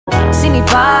me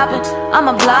poppin',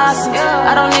 I'm a blossom.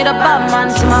 I don't need a bottom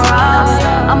money to my Robin.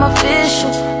 I'm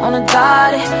official on a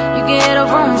Gotti. You can hear the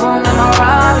vroom vroom in my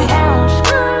Rari.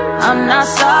 I'm not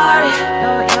sorry,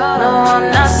 no, I'm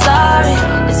not sorry.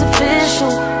 It's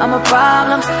official, I'm a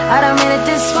problem. I done made it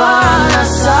this far. I'm not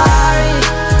sorry,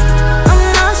 I'm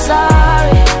not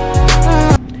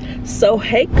sorry. So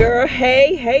hey girl,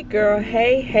 hey girl,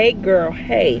 hey girl,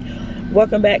 hey.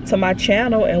 Welcome back to my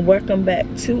channel and welcome back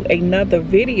to another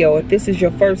video. If this is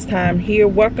your first time here,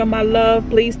 welcome my love.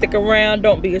 Please stick around,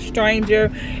 don't be a stranger,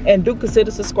 and do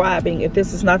consider subscribing. If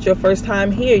this is not your first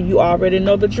time here, you already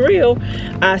know the drill.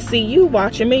 I see you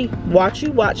watching me.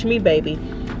 Watch me, baby.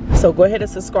 So go ahead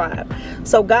and subscribe.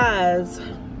 So guys,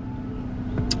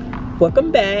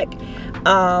 welcome back.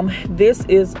 This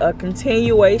is a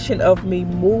continuation of me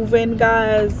moving,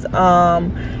 guys.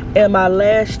 In my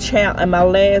last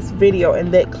video,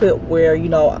 in that clip where, you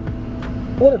know,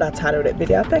 what did I title that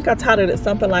video? I think I titled it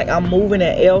something like I'm moving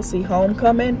at LC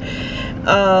Homecoming.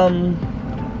 I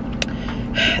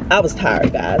was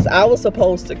tired, guys. I was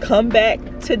supposed to come back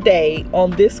today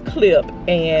on this clip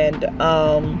and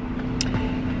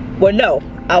well, no,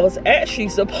 I was actually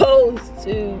supposed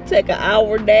to take an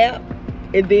hour nap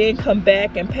and then come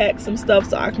back and pack some stuff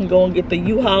so I can go and get the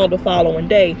U-Haul the following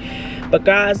day. But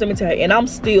guys, let me tell you, and I'm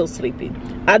still sleepy.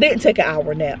 I didn't take an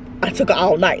hour nap. I took an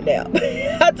all-night nap.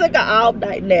 I took an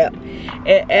all-night nap.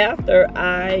 And after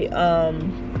I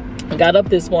got up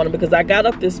this morning, because I got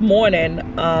up this morning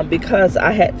because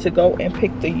I had to go and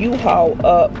pick the U-Haul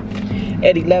up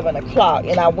at 11 o'clock.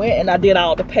 And I went and I did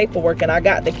all the paperwork and I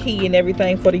got the key and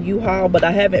everything for the U-Haul, but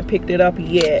I haven't picked it up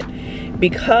yet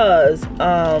because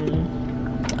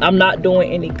I'm not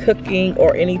doing any cooking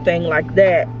or anything like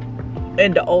that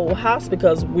in the old house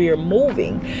because we're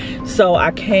moving. So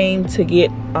I came to get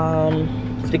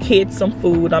the kids some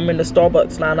food. I'm in the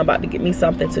Starbucks line. I'm about to get me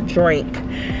something to drink.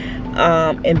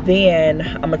 And then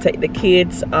I'm gonna take the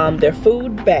kids their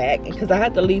food back because I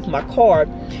had to leave my car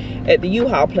at the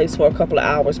U-Haul place for a couple of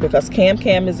hours because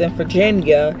Cam is in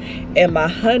Virginia and my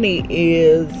honey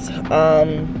is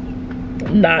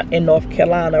not in North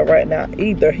Carolina right now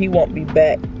either. He won't be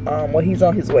back. Well, he's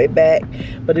on his way back,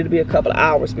 but it'll be a couple of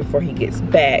hours before he gets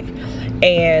back.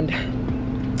 And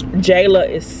Jayla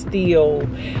is still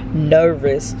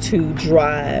nervous to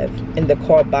drive in the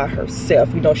car by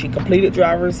herself. You know, she completed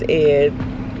driver's ed.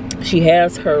 She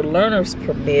has her learner's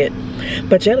permit,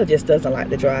 but Jayla just doesn't like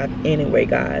to drive anyway,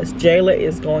 guys. Jayla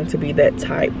is going to be that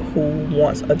type who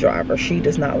wants a driver. She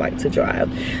does not like to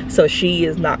drive. So she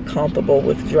is not comfortable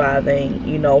with driving,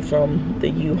 you know, from the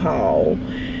U-Haul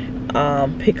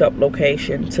pickup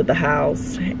location to the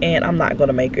house. And I'm not going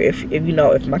to make her, if you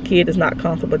know, if my kid is not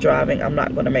comfortable driving, I'm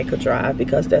not going to make her drive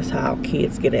because that's how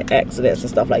kids get in accidents and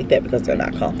stuff like that because they're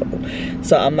not comfortable.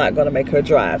 So I'm not going to make her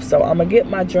drive. So I'm going to get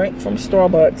my drink from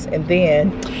Starbucks and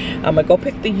then I'm going to go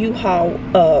pick the U-Haul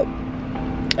up.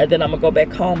 And then I'm gonna go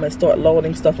back home and start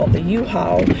loading stuff on the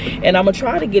U-Haul. And I'm gonna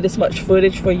try to get as much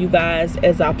footage for you guys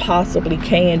as I possibly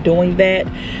can doing that.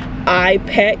 I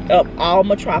packed up all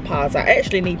my tripods. I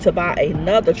actually need to buy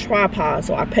another tripod,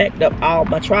 so I packed up all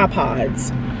my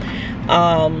tripods.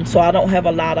 So I don't have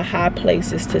a lot of high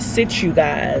places to sit you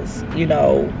guys, you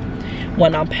know,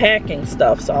 when I'm packing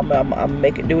stuff. So I'm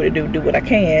making do what I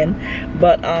can.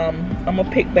 But I'm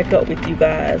gonna pick back up with you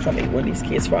guys. I'm eating one of these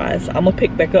kids' fries. I'm gonna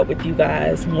pick back up with you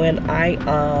guys when I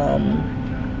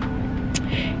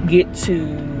get to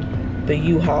the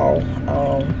U-Haul.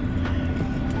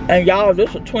 And y'all,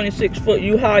 this is a 26-foot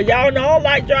U-Haul. Y'all know I don't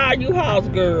like dry U-Hauls,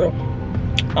 girl.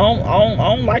 I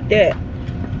don't like that.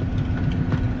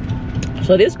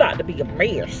 So this about to be a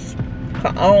mess.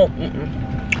 I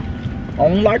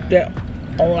don't like that.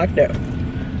 I don't like that.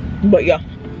 But yeah,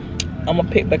 I'm gonna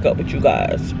pick back up with you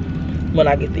guys when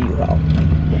I get the U-Haul.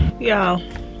 Y'all,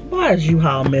 why is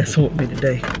U-Haul messing with me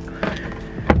today?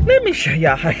 Let me show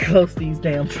y'all how close these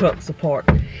damn trucks are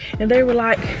parked. And they were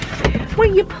like,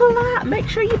 when you pull out, make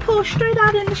sure you pull straight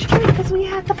out in the street because we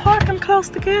have to park them close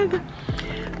together.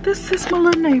 This is my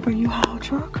little neighbor U-Haul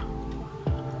truck.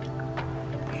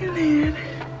 And then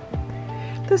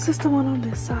this is the one on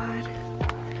this side.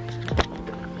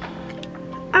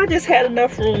 I just had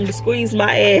enough room to squeeze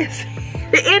my ass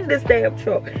in this damn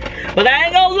truck. But I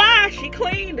ain't gonna lie, she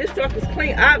clean. This truck is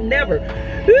clean. I've never,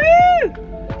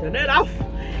 turn that off.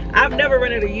 I've never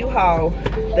rented a U-Haul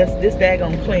that's this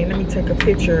daggone clean. Let me take a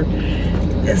picture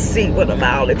and see what the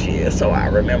mileage is so I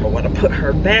remember where to put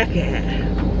her back at.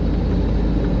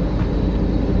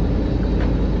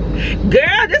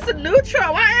 Girl, this is a new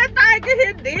truck. Why everything get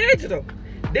here digital?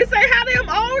 This ain't how them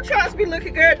old trucks be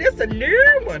looking, girl. This a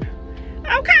new one.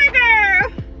 Okay,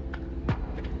 girl.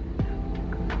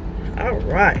 All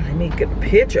right, let me get a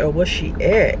picture of where she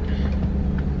at. All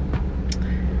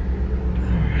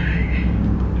right,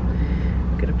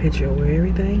 get a picture of where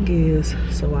everything is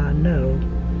so I know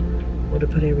where to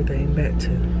put everything back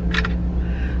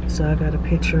to. So I got a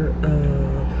picture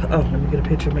of, oh, let me get a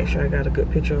picture, make sure I got a good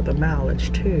picture of the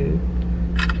mileage too.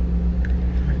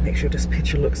 Make sure this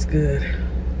picture looks good.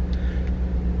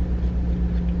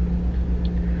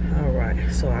 All right,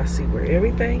 so I see where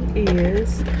everything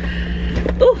is.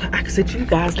 Oh, I can sit you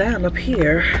guys down up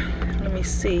here. Let me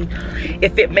see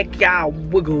if it make y'all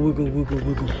wiggle, wiggle, wiggle,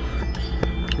 wiggle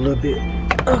a little bit.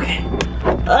 Okay.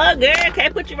 Oh, girl, I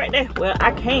can't put you right there. Well,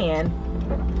 I can,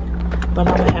 but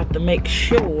I'm gonna have to make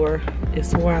sure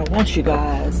it's where I want you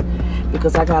guys,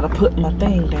 because I gotta put my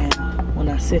thing down when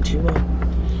I set you up.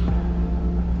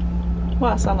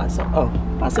 Why I sound like something? Oh,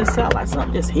 I say sound like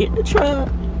something just hit the truck.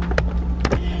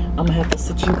 I'm gonna have to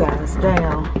sit you guys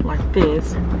down like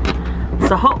this.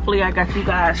 So hopefully I got you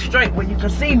guys straight where you can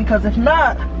see me, because if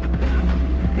not,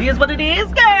 here's what it is,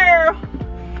 girl.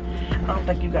 I don't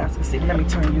think you guys can see me. Let me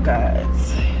turn you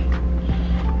guys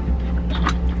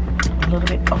a little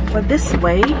bit over this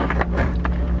way.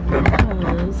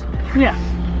 Because, yeah.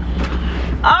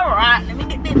 All right, let me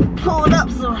get this pulled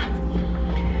up so.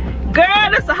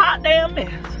 Girl, it's a hot damn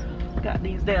mess. Got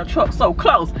these damn trucks so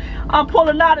close. I'm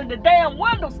pulling out of the damn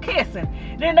windows kissing.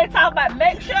 Then they talk about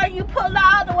make sure you pull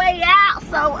all the way out.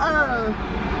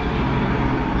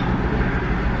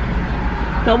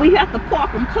 So we have to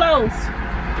park them close.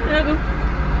 Nigga.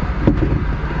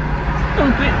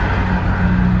 Stupid.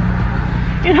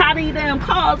 And how these damn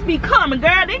cars be coming,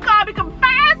 girl. These cars be coming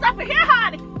fast up in here,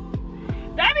 honey.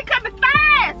 They be coming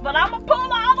fast, but I'ma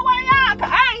pull all the way out,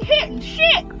 cause I ain't hitting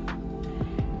shit.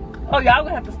 Oh, y'all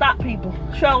gonna have to stop, people.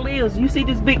 Sure is. You see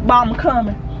this big bomber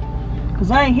coming,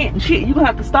 cause I ain't hitting shit. You gonna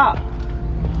have to stop.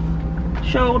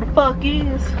 Sure the fuck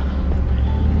is.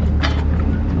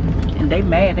 And they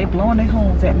mad. They blowing their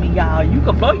horns at me, y'all. You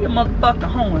can blow your motherfucking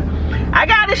horn. I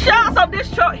got the shots of this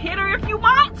truck. Hit her if you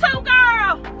want to,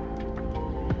 girl.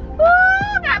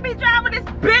 Woo, got me driving this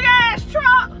big ass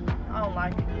truck. I don't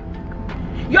like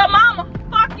it. Your mama,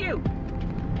 fuck you.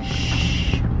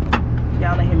 Shh.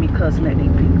 Y'all ain't hear me cussing at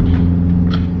these people.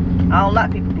 I don't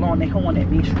like people blowing their horn at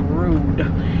me. It's rude.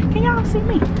 Can y'all see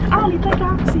me? I don't even think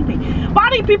y'all can see me. Why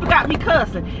these people got me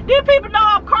cussing? These people know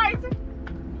I'm crazy.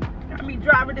 Got me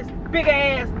driving this big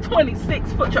ass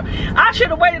 26-foot truck. I should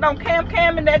have waited on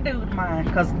Cam and that dude of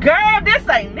mine. Cause girl, this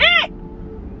ain't it.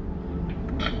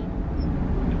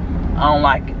 I don't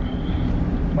like it.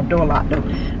 My door locked though.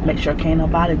 Make sure can't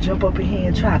nobody jump up in here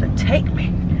and try to take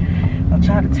me. I'm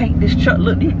trying to take this truck.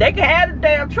 Look, they can have the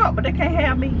damn truck, but they can't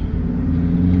have me.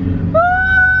 Woo!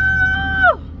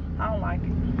 I don't like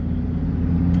it.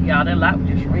 Y'all, that light was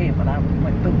just red when I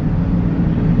went through.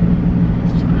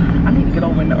 I need to get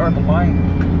over in the other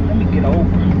lane. Let me get over.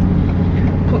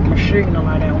 Put my signal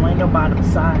right there. Ain't nobody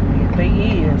beside me. If they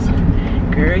is,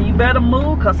 girl, you better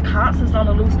move, cause Constance on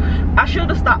the loose. I should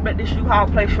have stopped at this U-Haul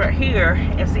place right here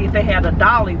and see if they had a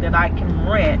dolly that I can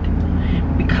rent,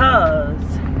 because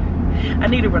I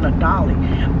need to rent a dolly.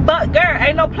 But girl,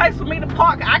 ain't no place for me to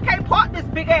park. I can't park this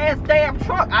big ass damn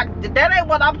truck. That ain't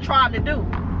what I'm trying to do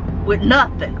with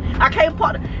nothing. I can't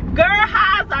park it. Girl,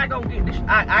 how's I gonna get this?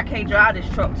 I can't drive this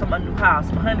truck to my new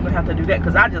house. My honey gonna have to do that,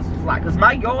 because I just was like, cause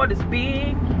my yard is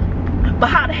big. But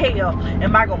how the hell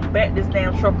am I gonna back this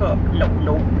damn truck up? No.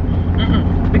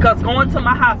 Because going to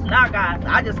my house now, guys,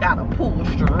 I just gotta pull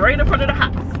straight in front of the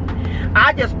house.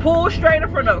 I just pull straight in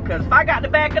front of it, because if I got to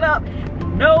back it up,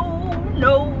 no.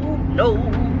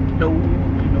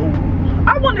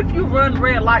 I wonder if you run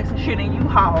red lights and shit in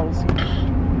U-Hauls,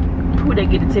 who they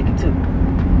get a ticket to?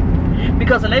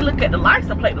 Because when they look at the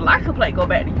license plate go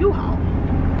back to U-Haul.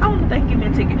 I don't think give me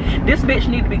a ticket. This bitch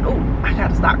need to be, oh, I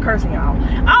gotta stop cursing, y'all.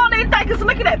 I don't even think it's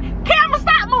looking at me. Camera,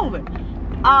 stop moving.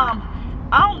 I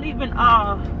don't even,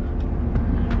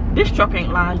 this truck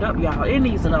ain't lined up, y'all. It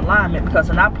needs an alignment, because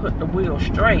when I put the wheel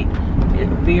straight, it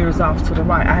veers off to the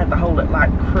right. I have to hold it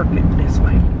like crooked this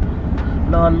way.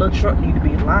 Lord, little truck need to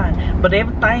be aligned. But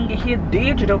everything in here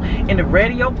digital, and the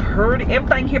radio purdy,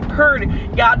 everything here purdy.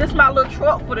 Y'all, this is my little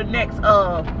truck for the next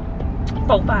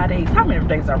 4-5 days. How many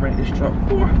days I rent this truck?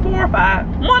 4 or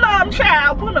 5. One of them,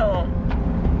 child, one of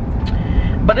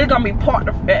them. But it's gonna be parked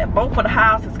at both of the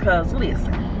houses, cause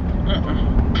listen,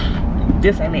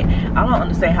 this ain't it. I don't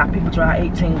understand how people drive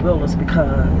 18-wheelers,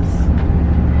 because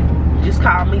just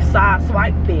call me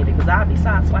sideswipe Betty, because I be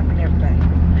sideswiping everything.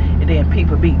 And then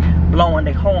people be blowing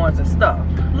their horns and stuff.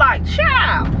 Like,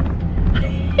 child.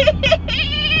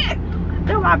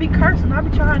 That's why I be cursing. I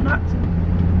be trying not to.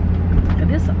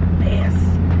 And it's a mess.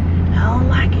 I don't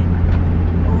like it.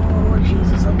 Oh,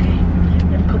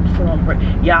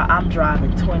 Y'all, I'm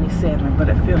driving 27, but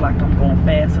it feel like I'm going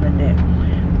faster than that.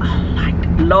 Oh my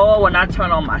Lord, when I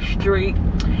turn on my street,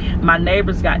 my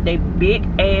neighbors got their big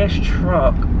ass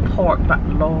truck parked by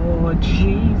Lord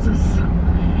Jesus.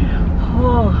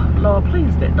 Oh Lord,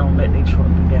 please don't let their truck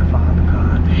be there, Father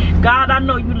God. God, I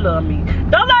know you love me.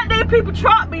 Don't let these people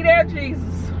truck me there,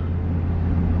 Jesus.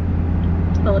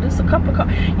 Oh, there's a couple of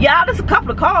cars. Yeah, there's a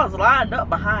couple of cars lined up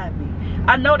behind me.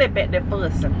 I know they back there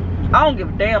fussing. I don't give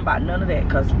a damn about none of that,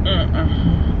 cause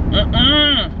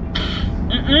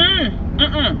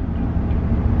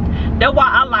That's why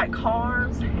I like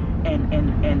cars and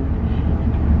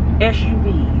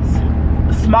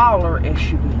SUVs, smaller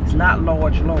SUVs, not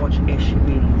large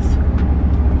SUVs.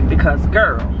 Because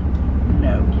girl,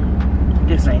 no,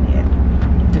 this ain't it.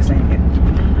 This ain't it.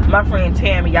 My friend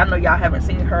Tammy, y'all know y'all haven't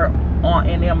seen her on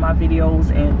any of my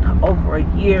videos in over a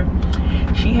year.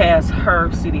 She has her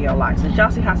CDL license.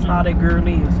 Y'all see how small that girl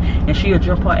is, and she'll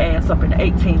jump her ass up in the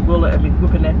 18-wheeler and be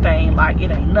whipping that thing like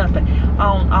it ain't nothing.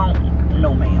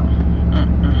 No ma'am.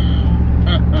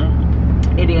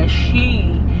 And then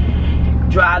she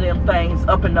drive them things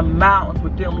up in the mountains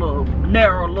with them little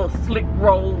narrow little slick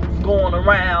roads going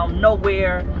around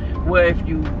nowhere, where if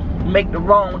you make the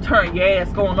wrong turn, your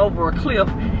ass going over a cliff.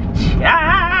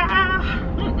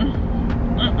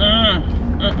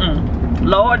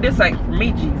 Lord, this ain't for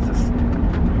me, Jesus.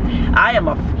 I am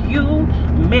a few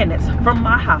minutes from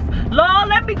my house. Lord,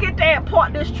 let me get there and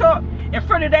park this truck in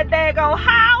front of that daggone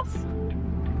house.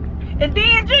 And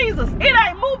then, Jesus, it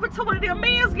ain't moving till one of them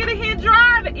men's get in here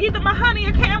driving. Either my honey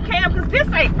or Cam, because this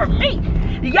ain't for me.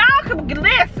 Y'all can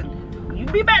listen. You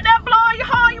be back there blowing your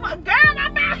horn. You want, girl, I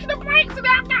mashed the brakes and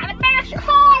I got to mash your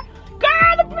horn.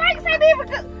 Girl, the brakes ain't even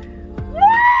good. What?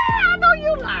 I know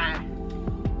you lying.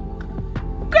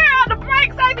 Girl, the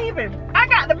brakes ain't even. I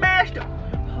got to mash them.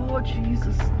 Oh,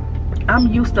 Jesus.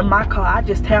 I'm used to my car. I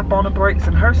just tap on the brakes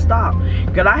and her stop.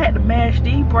 Girl, I had to mash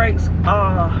these brakes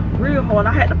real hard.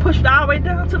 I had to push it all the way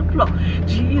down to the floor.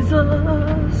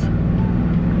 Jesus.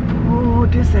 Oh,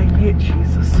 this ain't it,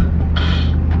 Jesus.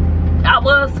 I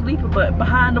was sleeping, but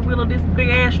behind the wheel of this big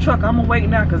ass truck, I'm awake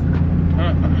now because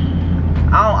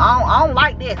I don't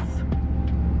like this.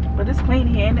 But it's clean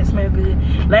here and it smells good.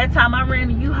 Last time I ran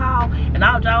the U-Haul and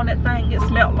I was driving that thing, it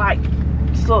smelled like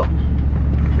something.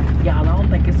 Y'all, I don't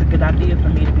think it's a good idea for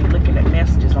me to be looking at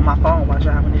messages on my phone while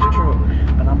driving this truck.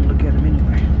 But I'm gonna look at them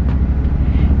anyway.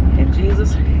 And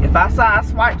Jesus, if I side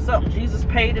swipe something, Jesus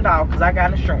paid it all because I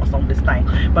got insurance on this thing.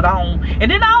 But I don't, and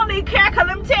then I don't need care, because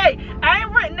let me tell you, I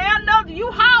ain't written down no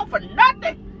U-Haul for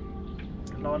nothing.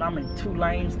 Lord, I'm in 2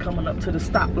 lanes coming up to the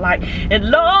stoplight. And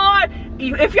Lord,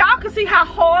 if y'all can see how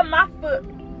hard my foot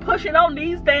pushing on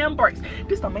these damn brakes.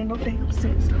 This don't make no damn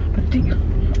sense. But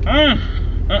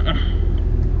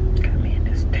come in,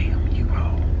 this damn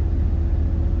U-Haul.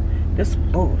 This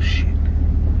bullshit.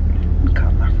 Let me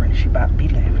call my friend. She about to be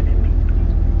laughing at me.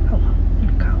 Hold on.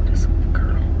 Let me call this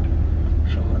girl.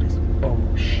 Show her this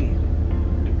bullshit.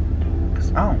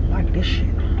 Because I don't like this shit.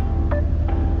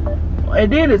 And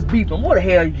then it's beeping. Where the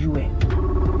hell are you at?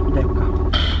 There we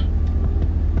go.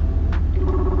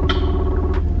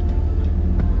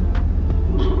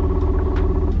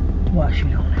 Why she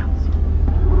don't answer?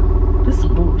 This is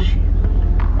bullshit.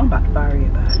 I'm about to fire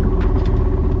everybody.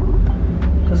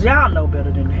 Because y'all know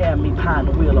better than to have me behind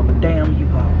the wheel of a damn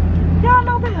U-Haul. Y'all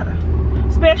know better.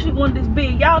 Especially one this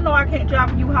big. Y'all know I can't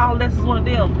drive a U-Haul unless it's one of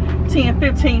them 10,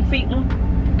 15 feet one.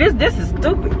 This is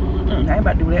stupid. I ain't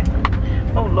about to do that.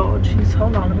 Oh Lord, jeez,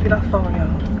 hold on, let me get off phone,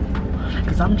 y'all.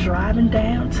 Cause I'm driving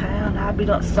downtown. I be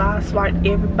done sideswiped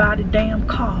everybody damn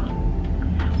car.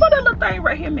 What that little thing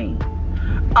right here mean?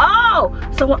 Oh,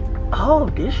 so what? Oh,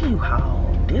 this U-Haul.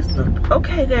 This the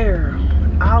okay there.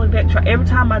 All of that. Every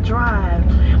time I drive,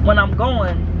 when I'm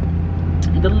going,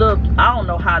 the look. I don't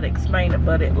know how to explain it,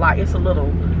 but it's a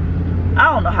little.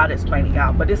 I don't know how to explain it,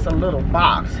 y'all, but it's a little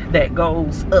box that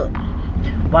goes up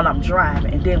while I'm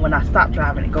driving, and then when I stop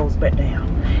driving, it goes back down.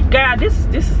 God, this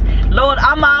is Lord,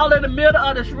 I'm all in the middle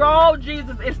of this road,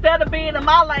 Jesus. Instead of being in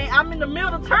my lane, I'm in the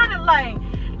middle turning lane.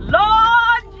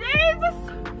 Lord Jesus.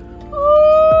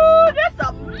 Ooh, this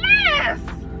a mess.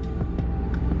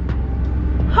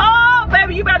 Oh,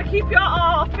 baby, you better keep your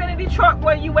Affinity truck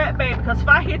where you at, baby, because if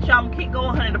I hit you, I'm gonna keep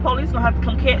going, honey. The police gonna have to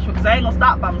come catch me because I ain't gonna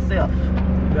stop by myself.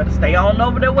 You better stay on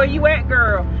over there where you at,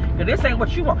 girl. Cause this ain't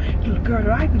what you want. Girl, do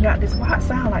I even got this? Why it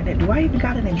sound like that? Do I even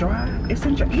got it in drive? It's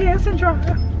in drive. Yeah, it's in drive.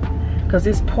 Cause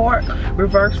it's park,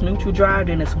 reverse, neutral drive,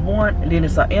 then it's 1, and then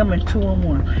it's a M and 2 and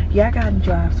 1. Yeah, I got it in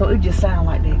drive, so it just sound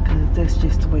like that because that's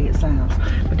just the way it sounds.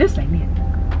 But this ain't it.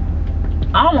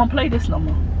 I don't want to play this no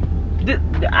more.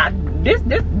 This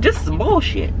is some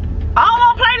bullshit. I don't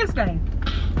want to play this game.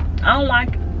 I don't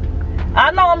like it.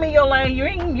 I know I'm in your lane. You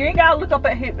ain't gotta look up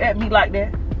at me like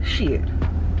that. Shit.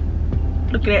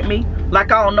 Looking at me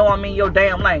like I don't know I'm in your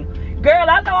damn lane. Girl,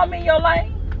 I know I'm in your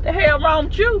lane. The hell wrong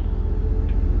with you?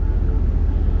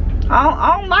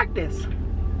 I don't like this.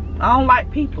 I don't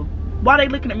like people. Why they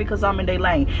looking at me because I'm in their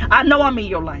lane? I know I'm in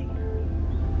your lane.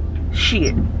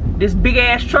 Shit. This big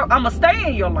ass truck, I'ma stay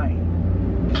in your lane.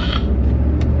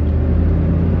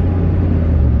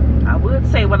 I would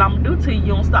say what I'm gonna do to you, you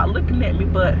don't stop looking at me,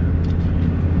 but I'm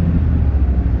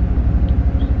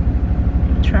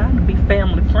trying to be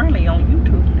family friendly on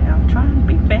YouTube now. I'm trying to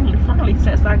be family friendly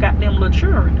since I got them little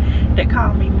children that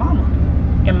call me mama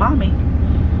and mommy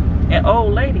and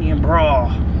old lady and bra.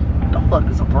 The fuck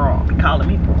is a bra? Be calling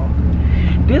me bra.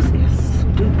 This is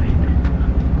stupid.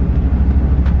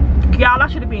 Y'all, I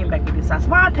should have been back at this house.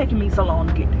 Why it taking me so long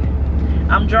to get there?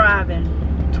 I'm driving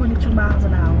 22 miles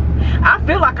an hour. I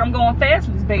feel like I'm going fast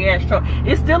with this big ass truck.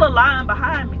 It's still a line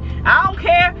behind me. I don't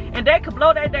care. And they could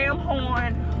blow that damn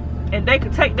horn. And they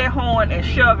could take that horn and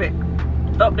shove it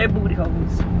up their booty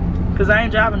holes. Because I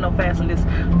ain't driving no fast on this.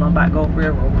 I'm about to go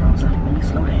railroad crossing. Let me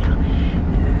slow down.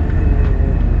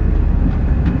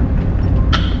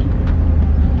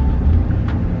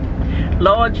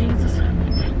 Lord Jesus.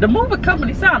 The moving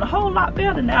company sound a whole lot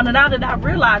better now that I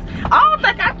realized. I don't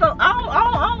think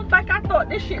I thought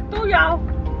this shit through, y'all.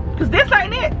 Cause this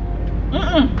ain't it.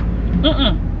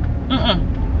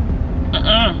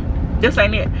 This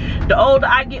ain't it. The older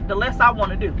I get, the less I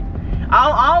want to do.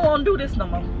 I don't want to do this no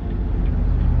more.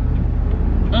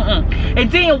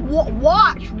 And then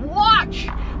watch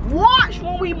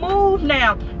when we move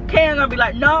now. Karen gonna be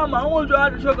like, no, I don't want to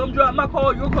drive the truck. I'm driving my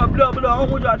car, your car, blah, blah, I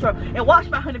don't want to drive the truck. And watch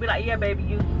my honey be like, yeah, baby,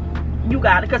 you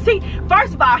got it. Because see,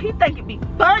 first of all, he think it be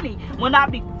funny when I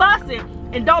be fussing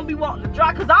and don't be wanting to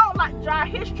drive. Because I don't like to drive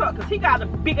his truck. Because he got a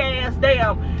big ass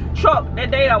damn truck.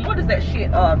 That damn, what is that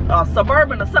shit?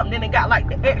 Suburban or something. Then it got like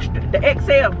the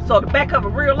XL. So the back of it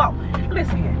real long.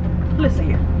 Listen here. Listen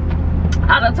here.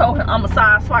 I done told him I'm going to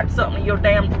side swipe something in your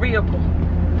damn vehicle.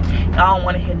 I don't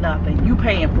want to hear nothing. You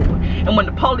paying for it. And when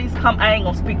the police come, I ain't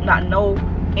gonna speak not no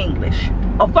English.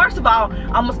 First of all,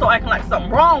 I'm gonna start acting like something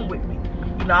wrong with me.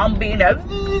 You know, I'm being there,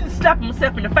 slapping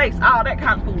myself in the face, all that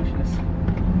kind of foolishness.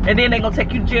 And then they gonna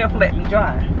take you to jail for letting me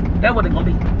drive. That's what it gonna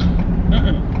be.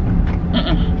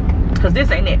 Cause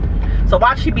this ain't it. So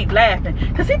why she be laughing?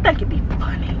 Cause he think it be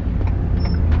funny.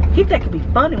 He think it be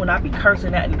funny when I be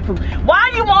cursing at the food. Why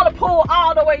you wanna pull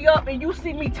all the way up and you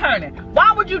see me turning?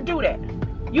 Why would you do that?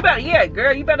 You better, yeah,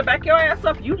 girl, you better back your ass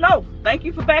up. You know. Thank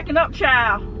you for backing up,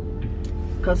 child.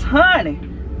 Cause honey,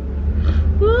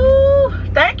 woo,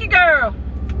 thank you, girl.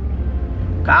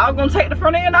 Cause I was gonna take the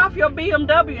front end off your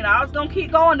BMW and I was gonna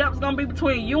keep going. That was gonna be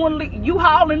between you and you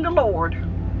hauling the Lord.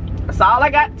 That's all I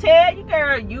got to tell you,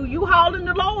 girl. You hauling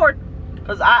the Lord.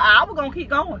 Cause I was gonna keep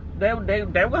going. They were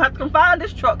gonna have to come find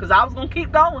this truck cause I was gonna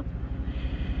keep going.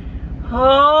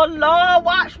 Oh Lord,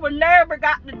 watch when Nerva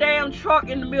got the damn truck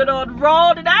in the middle of the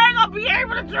road and I ain't gonna be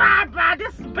able to drive by.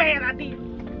 This is a bad idea.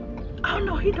 Oh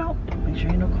no, he don't. Make sure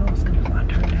ain't no cars coming so I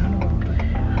turn down the road.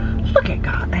 Look at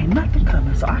God, ain't nothing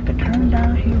coming so I can turn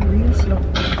down here real slow.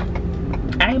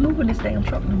 I ain't moving this damn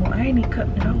truck no more. I ain't even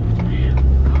cutting it off.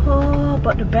 Oh,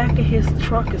 but the back of his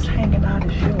truck is hanging out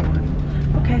his yard.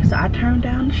 Okay, so I turn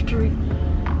down the street.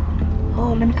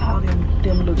 Oh, let me call them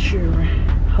little children.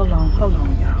 Hold on,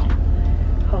 y'all.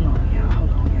 Hold on, y'all.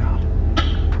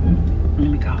 Let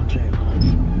me call Jayla.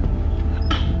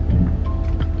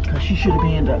 Cause she should have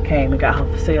been came and got her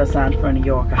for sale sign in front of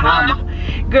your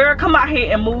yard. Girl, come out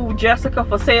here and move Jessica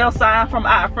for sale sign from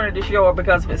out in front of this yard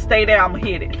because if it stay there, I'ma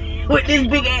hit it with this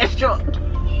big ass truck.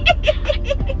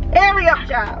 Hurry up,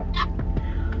 child.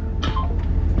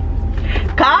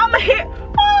 Come here.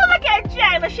 Oh, look at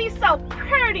Jayla. She's so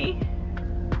pretty.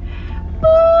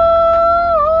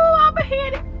 Ooh, I'ma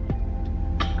hit it.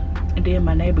 And then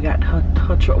my neighbor got her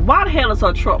truck. Why the hell is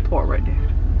her truck parked right there?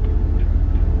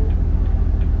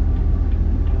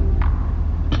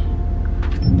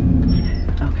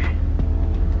 Okay.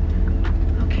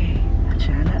 I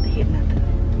try not to hit nothing.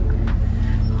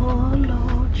 Oh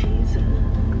Lord Jesus.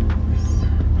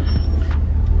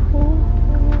 Oh.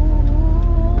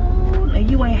 Now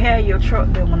you ain't had your truck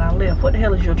there when I left. What the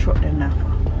hell is your truck there now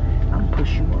for? I'm gonna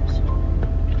push you up some.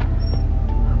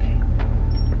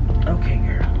 Okay,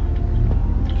 girl.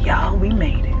 Y'all, we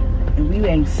made it. And we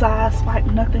ain't side swipe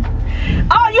nothing.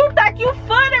 Oh, you think you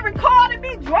funny recording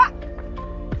me drop?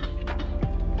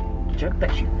 Jill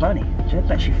think she funny. Jill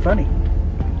think she funny.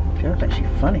 Jill think she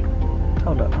funny.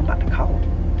 Hold up, I'm about to call.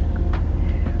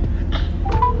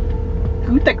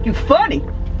 You think you funny?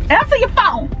 Answer your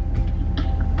phone.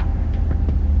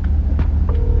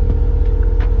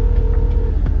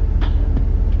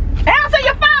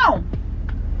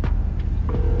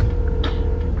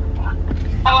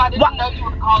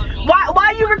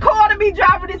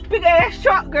 big ass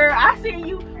truck, girl. I see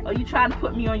you. Are you trying to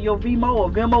put me on your Vimo or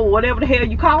Vimo or whatever the hell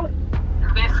you call it?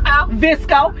 Visco?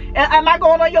 Visco. Am I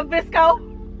going on your Visco?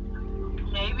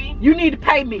 Maybe. You need to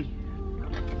pay me.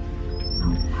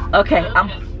 Okay.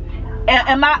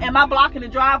 Am I blocking the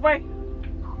driveway?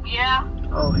 Yeah.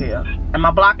 Oh hell. Am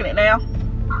I blocking it now?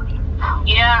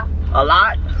 Yeah. A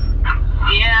lot?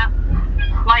 Yeah.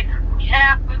 Like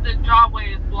half of the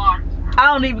driveway is blocked. I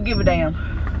don't even give a damn.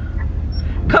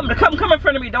 Come in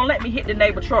front of me. Don't let me hit the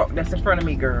neighbor truck that's in front of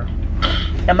me, girl.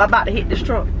 Am I about to hit this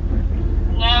truck?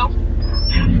 No.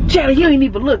 Jelly, you ain't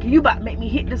even looking. You about to make me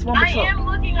hit this woman's truck. I am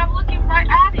looking. I'm looking right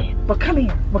at it. But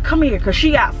come here, cause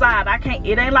she outside. I can't.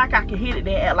 It ain't like I can hit it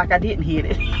then act like I didn't hit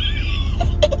it.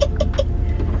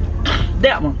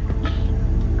 That one.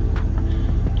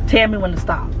 Tell me when to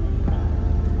stop.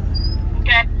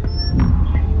 Okay.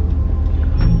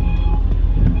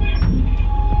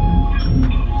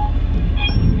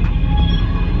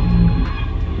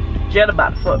 Jet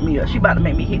about to fuck me up. She about to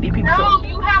make me hit these people. No,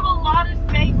 you have a lot of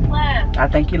space left. I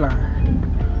think you're lying.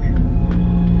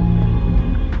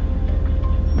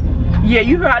 Yeah,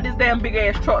 you heard how this damn big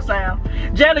ass truck sound.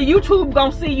 Jelly, YouTube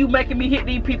gonna see you making me hit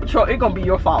these people truck. It's gonna be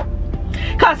your fault.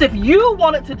 Cause if you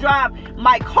wanted to drive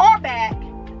my car back,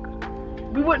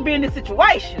 we wouldn't be in this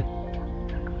situation.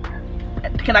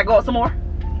 Can I go up some more?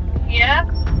 Yeah.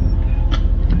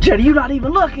 Jelly, you not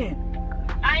even looking.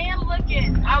 I am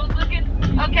looking. I was looking.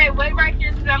 Okay, wait right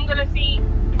here because I'm gonna see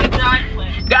the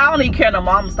driveway. God, I don't even care no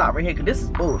more. I'm gonna stop right here because this is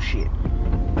bullshit.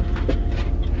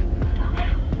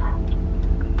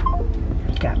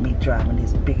 Got me driving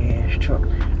this big ass truck.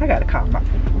 I gotta call my.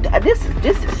 This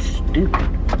is stupid.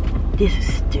 This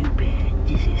is stupid.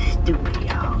 This is stupid,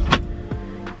 y'all.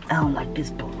 I don't like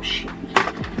this bullshit.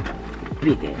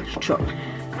 Big ass truck.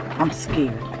 I'm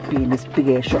scared to be in this big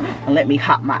ass truck and let me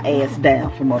hop my ass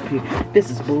down from up here. This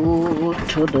is bull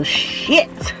to the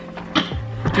shit.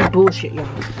 This bullshit, y'all.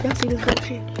 Y'all see this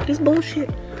bullshit? This bullshit.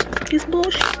 This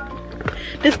bullshit.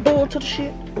 This bull to the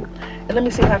shit. And let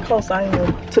me see how close I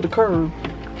am to the curb.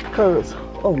 Cause,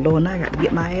 oh Lord, now I got to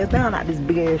get my ass down out this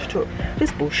big ass truck.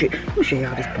 This bullshit. Let me show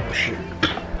y'all this bullshit.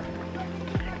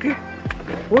 Girl,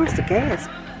 where's the gas?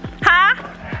 Huh?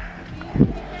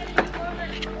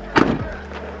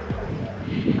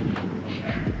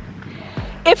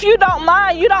 If you don't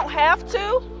mind, you don't have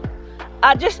to.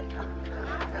 I just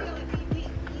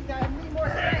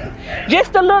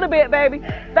a little bit, baby.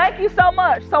 Thank you so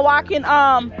much, so I can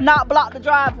not block the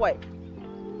driveway.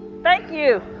 Thank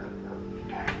you.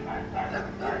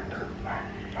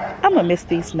 I'm gonna miss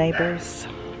these neighbors.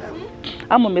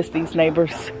 I'm gonna miss these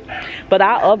neighbors. But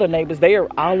our other neighbors,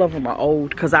 all of them are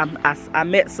old. Cause I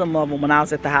met some of them when I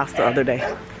was at the house the other day.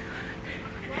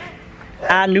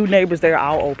 Our new neighbors, they're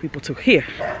all old people too. Here.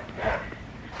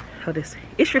 Hold this.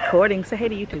 It's recording. Say hey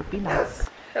to YouTube. Be nice.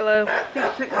 Hello.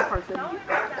 Take my person.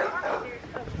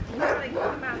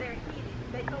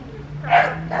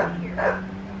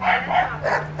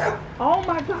 Oh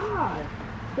my God.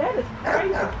 That is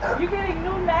crazy. You're getting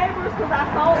new neighbors because I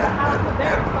sold the house, but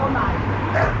they're so nice.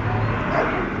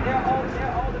 They're old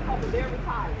couple. They're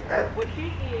retired. What she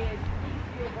is, he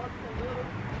still works a little.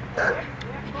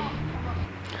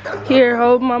 Here,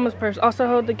 hold Mama's purse. Also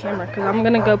hold the camera because I'm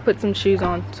going to go put some shoes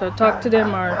on. So talk to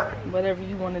them or whatever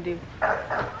you want to do.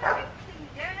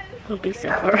 Don't be so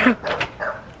far.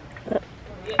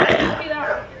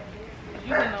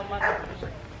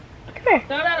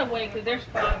 Throw that away because there's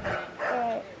 5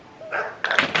 minutes.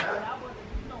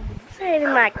 Say to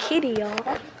my kitty,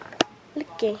 y'all.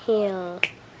 Look at him.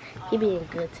 He being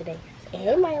good today. Say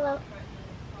hey, Milo.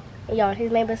 Y'all,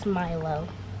 his name is Milo.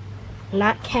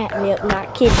 Not catnip,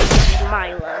 not kitty.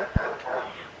 Milo.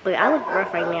 But I look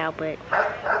rough right now, but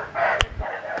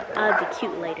I'll be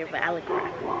cute later, but I look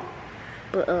rough.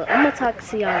 But I'm going to talk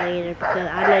to y'all later because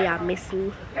I know y'all miss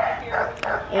me.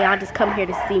 And y'all just come here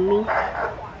to see me.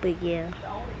 But yeah.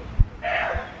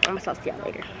 I'm going to talk to y'all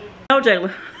later. No,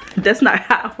 Jayla. That's not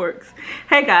how it works.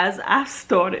 Hey guys, I've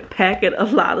started packing a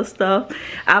lot of stuff.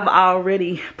 I've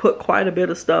already put quite a bit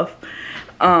of stuff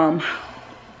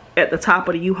at the top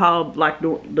of the U-Haul, like the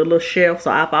little shelf.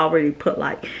 So I've already put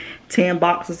like 10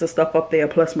 boxes of stuff up there,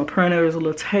 plus my printers,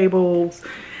 little tables.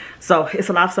 So it's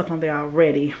a lot of stuff on there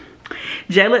already.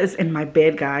 Jayla is in my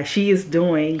bed, guys. She is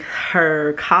doing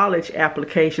her college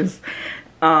applications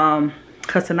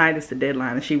because tonight is the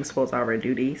deadline and she was supposed to already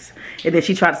do these. And then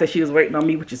she tried to say she was waiting on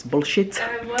me, which is bullshit.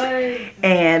 I was.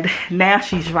 And now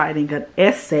she's writing an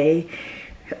essay.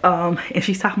 And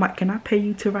she's talking about, can I pay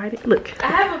you to write it? Look. I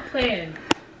have a plan.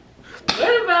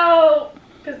 What about,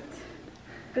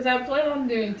 because I plan on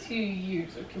doing 2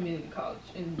 years of community college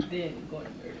and then going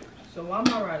to marriage. So why am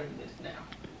I writing this now?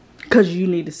 Because you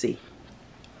need to see.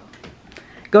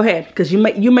 Go ahead, because you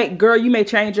may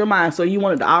change your mind. So you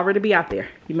want it to already be out there.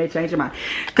 You may change your mind.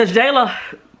 Because Jayla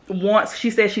wants, she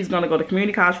said she's going to go to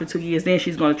community college for 2 years. Then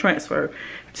she's going to transfer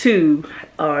to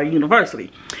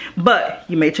university. But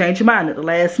you may change your mind at the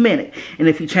last minute. And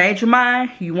if you change your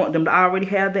mind, you want them to already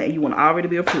have that. And you want to already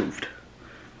be approved.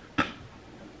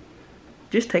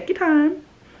 Just take your time.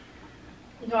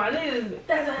 No, I need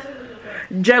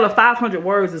Jayla, 500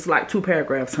 words is like 2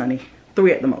 paragraphs, honey.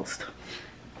 3 at the most.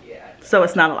 Yeah. So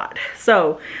it's not a lot.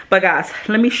 So, but guys,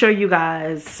 let me show you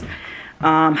guys.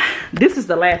 This is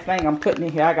the last thing I'm putting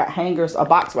in here. I got hangers, a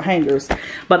box with hangers.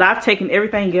 But I've taken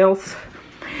everything else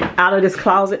out of this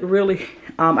closet, really.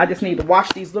 I just need to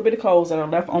wash these little bit of clothes that are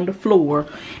left on the floor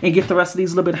and get the rest of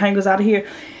these little bit of hangers out of here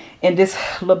in this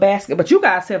little basket. But you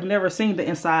guys have never seen the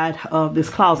inside of this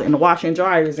closet, and the washer and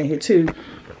dryer is in here too,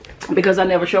 because I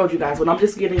never showed you guys. But I'm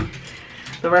just getting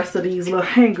the rest of these little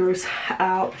hangers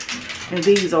out, and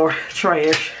these are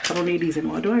trash. I don't need these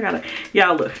anymore. Do I gotta?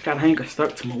 Y'all look, got a hanger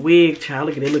stuck to my wig, child.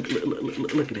 Look at it. Look at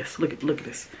this. Look at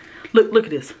this. Look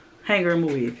at this hanger in my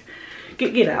wig.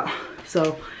 Get out.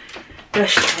 So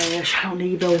that's trash. I don't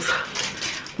need those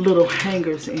little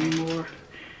hangers anymore.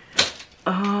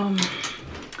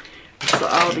 So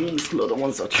all these little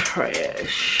ones are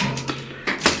trash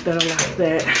that are like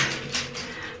that.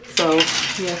 So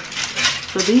yeah,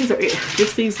 so these are it.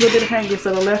 Just these little bit of hangers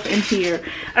that are left in here.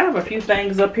 I have a few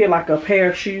things up here, like a pair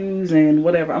of shoes and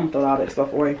whatever. I'm gonna throw all that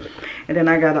stuff away. And then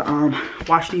I gotta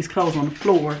wash these clothes on the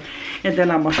floor, and then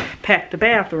I'm gonna pack the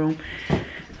bathroom.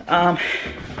 No,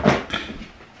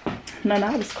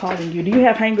 I was calling you. Do you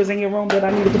have hangers in your room that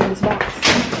I need to put in this box?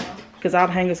 Because I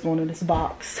have hangers going in this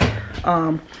box.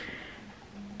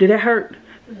 Did it hurt?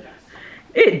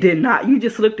 It did not. You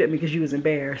just looked at me because you was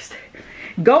embarrassed.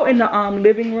 Go in the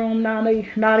living room,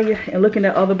 Nadia, and look in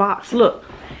that other box. Look,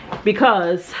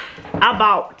 because I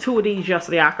bought 2 of these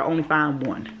yesterday. I could only find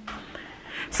 1.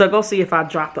 So go see if I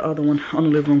dropped the other one on the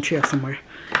living room chair somewhere.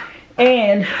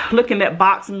 And look in that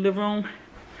box in the living room.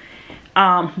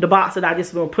 The box that I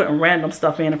just been putting random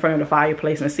stuff in front of the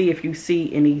fireplace, and see if you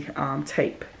see any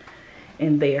tape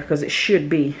in there, because it should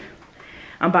be.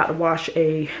 I'm about to wash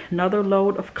another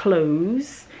load of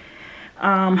clothes.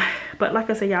 But like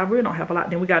I said, y'all, really don't have a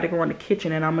lot. Then we got to go in the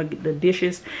kitchen, and I'm gonna get the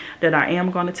dishes that I am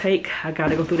gonna take. I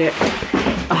gotta go through that.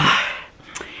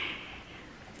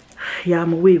 Yeah,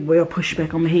 my wig well pushed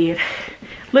back on my head.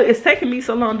 Look, it's taking me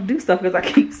so long to do stuff because I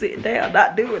keep sitting down,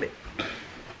 not doing it.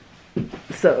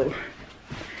 So,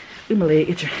 leave my leg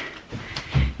itching.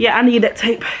 Yeah, I need that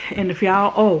tape. And if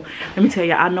y'all, oh, let me tell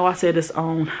you, I know I said this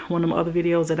on one of my other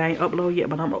videos that I ain't uploaded yet,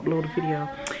 but I'm uploading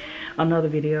another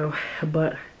video.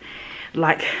 But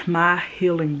like my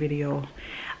healing video,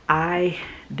 I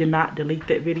did not delete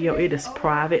that video. It is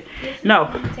private. No,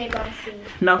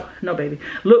 baby.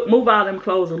 Look, move all them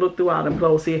clothes and look through all them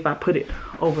clothes. See if I put it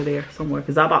over there somewhere,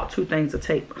 because I bought 2 things of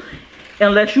tape.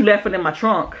 Unless you left it in my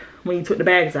trunk when you took the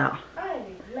bags out.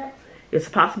 It's a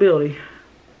possibility.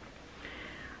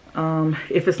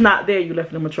 If it's not there, you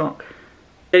left it in my trunk.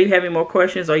 Do you have any more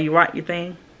questions, or you write your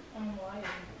thing?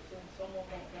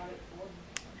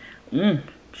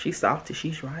 She's salty.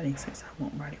 She's writing since I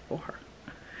won't write it for her.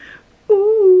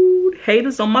 Ooh,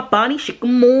 haters on my body, shake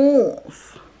them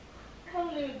off. I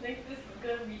don't even think this is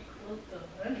gonna be close to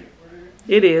 100 words.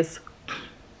 It is.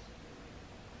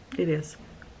 It is.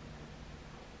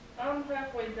 I'm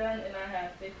halfway done and I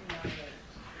have 59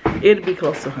 words. It'll be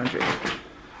close to 100.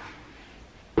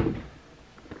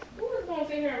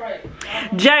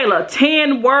 Jayla,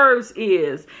 10 words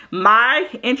is my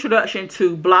introduction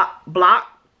to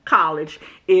block college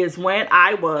is when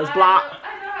I was block.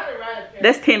 I know how to write a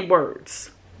That's 10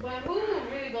 words. But who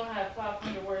really gonna have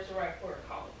 500 words to write for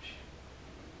college?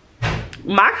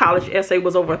 My college essay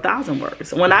was over 1,000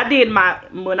 words. When I did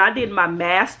my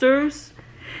master's,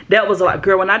 that was like,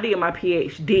 girl, when I did my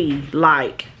PhD,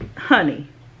 like, honey.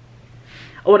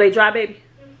 Oh, they dry, baby?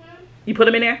 You put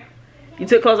them in there? You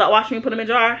took clothes out, wash them, you put them in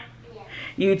dryer? Yeah.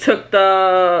 You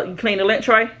cleaned the lint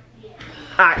tray? Yeah.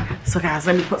 Alright, so guys,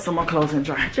 let me put some more clothes in the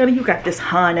dryer. Jelly, you got this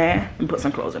honey. And put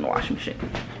some clothes in the washing machine.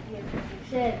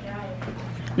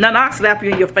 Now I'll slap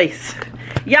you in your face.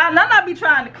 Y'all, I be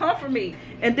trying to comfort me.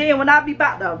 And then when I be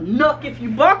about to nook if you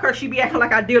buck her, she be acting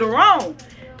like I did her wrong.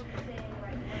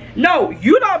 No,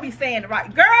 you don't be saying it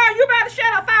right. Girl, you better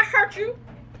shut up if I hurt you.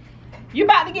 You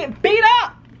about to get beat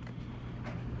up.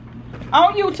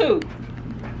 On YouTube.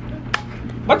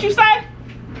 What you say?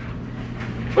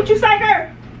 What you say, girl?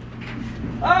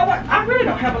 I really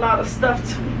don't have a lot of stuff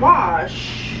to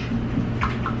wash.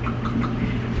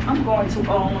 I'm going to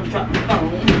drop the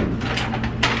phone.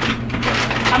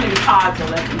 How many pods are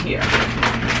left in here?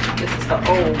 This is the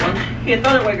old one. Here,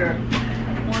 throw it away, girl.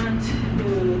 1,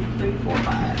 2, 3, 4,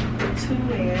 5. Put 2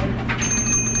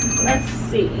 in. Let's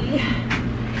see.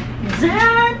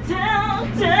 Down,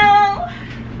 down, down.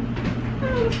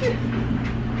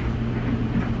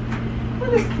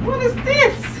 What is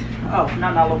this? Oh,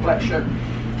 not a little black shirt.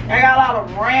 I got a lot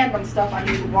of random stuff I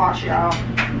need to wash, y'all.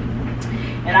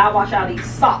 And I'll wash all these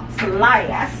socks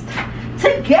last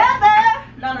together.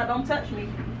 No, don't touch me.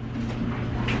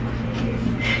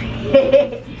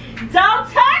 Don't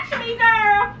touch me,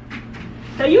 girl.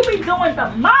 So you be doing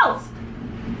the most.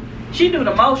 She do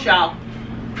the most, y'all.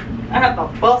 I have to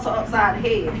bust her upside the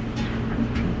head.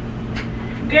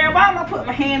 Girl, why am I putting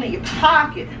my hand in your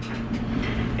pocket?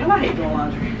 Girl, I hate doing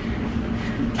laundry.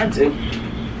 I do.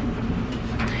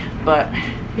 But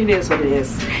it is what it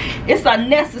is. It's a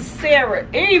necessary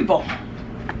evil.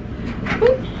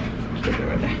 Oop. Stick it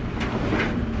right there.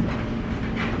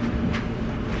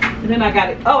 And then I got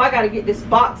it. Oh, I got to get this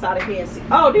box out of here and see.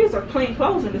 Oh, these are clean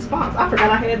clothes in this box. I forgot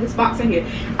I had this box in here.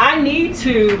 I need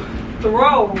to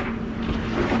throw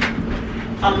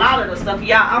a lot of the stuff.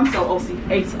 Yeah, I'm so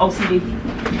OCD.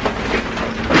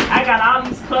 I got all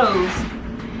these clothes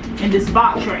in this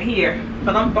box right here,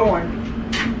 but I'm throwing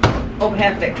over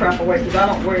half of that crap away because I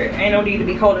don't wear it. Ain't no need to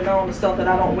be holding on to stuff that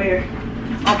I don't wear.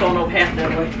 I'm throwing over half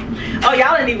that away. Oh,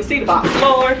 y'all didn't even see the box.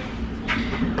 Lord,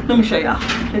 let me show y'all.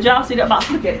 Did y'all see that box?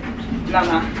 Look at it. No,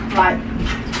 like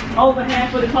over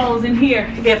half of the clothes in here.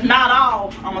 If not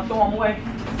all, I'm gonna throw them away.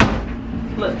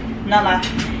 Look, Nana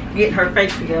getting her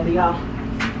face together, y'all.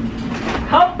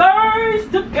 Her face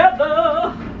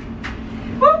together.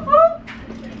 Whoop, whoop.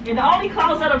 And the only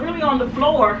clothes that are really on the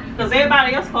floor, because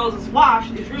everybody else's clothes is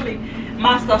washed, is really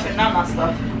my stuff and not my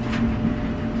stuff.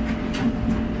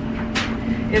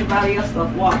 Everybody else's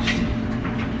stuff washed.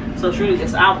 So it's really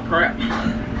just our crap.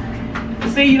 You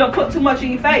see, you don't put too much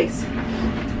in your face.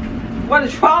 What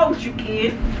is wrong with you,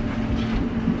 kid?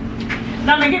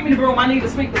 Now, get me the broom. I need to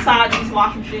sweep beside this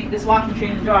washing machine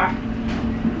and dryer.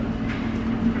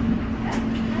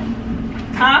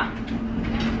 Huh?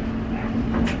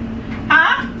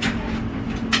 Huh?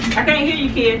 I can't hear you,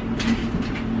 kid.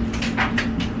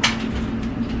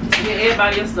 Yeah,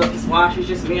 everybody else's stuff is washed. It's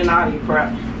just me and all your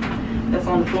crap that's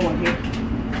on the floor in here.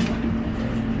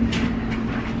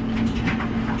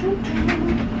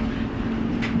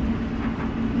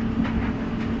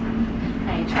 I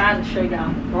ain't trying to show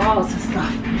y'all bras and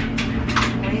stuff.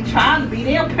 I ain't trying to be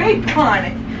them people,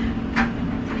 honey.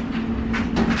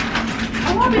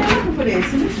 Oh, I've been looking for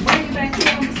this. And this bring it back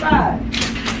here on the side.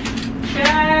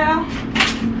 Child.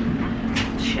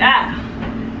 Child.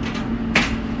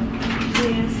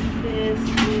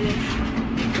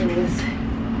 This.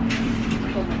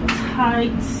 Couple of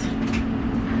tights.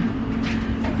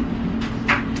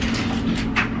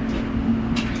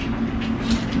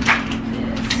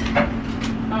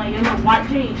 Your little white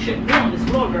jeans shouldn't be on this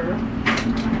floor, girl.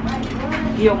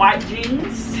 Your white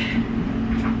jeans.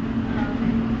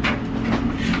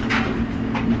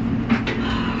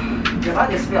 Girl, I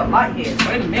just felt lightheaded.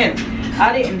 Wait a minute.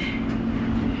 I didn't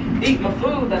eat my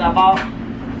food that I bought.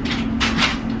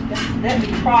 That'd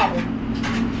be a problem.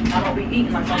 I don't be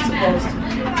eating like I'm supposed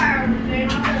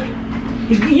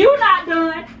to. You not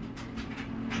done.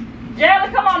 Jayla,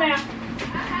 come on now.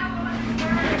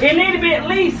 It need to be at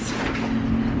least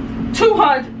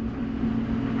 200.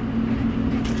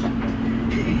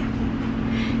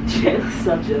 Jayla's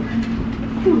such a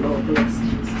Lord bless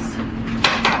Jesus.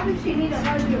 Why did she need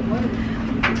 100 words?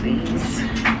 Look at these.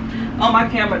 Oh, my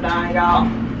camera dying, y'all.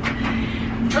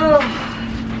 Oh.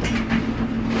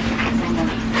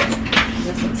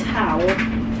 There's a towel.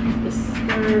 The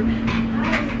skirt.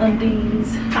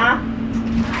 Undies. Huh?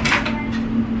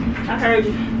 I heard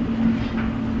you.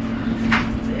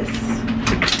 This.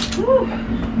 Whew.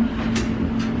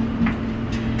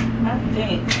 I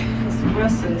think the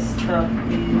rest of this stuff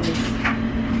is,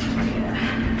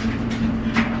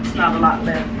 yeah, it's not a lot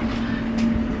left.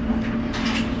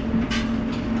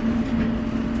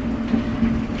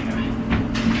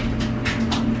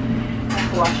 I have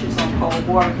to wash this on cold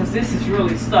water because this is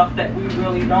really stuff that we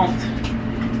really don't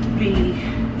be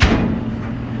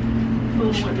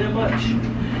fooling with that much.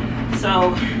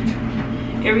 So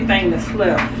everything that's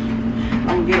left, I'm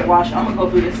gonna get it washed. I'm gonna go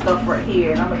through this stuff right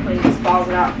here and I'm gonna clean this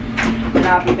closet out. And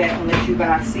I'll be back and let you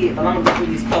guys see it. But I'm gonna go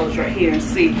through these clothes right here and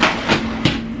see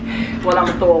what I'm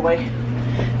gonna throw away.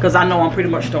 Because I know I'm pretty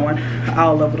much throwing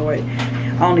all of it away.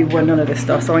 I don't even wear none of this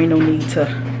stuff, so ain't no need to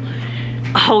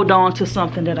hold on to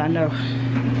something that I know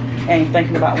I ain't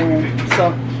thinking about wearing.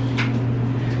 So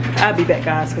I'll be back,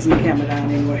 guys, because my camera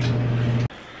down anyway.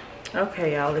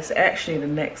 Okay, y'all, it's actually the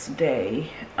next day.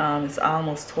 It's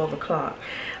almost 12 o'clock.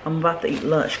 I'm about to eat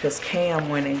lunch because Cam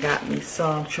went and got me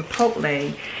some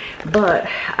Chipotle. But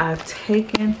I've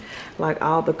taken like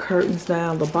all the curtains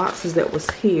down, the boxes that was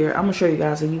here. I'm gonna show you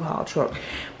guys a U-Haul truck.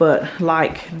 But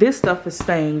like this stuff is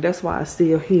staying, that's why it's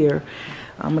still here.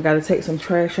 I gotta take some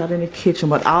trash out in the kitchen,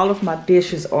 but all of my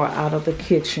dishes are out of the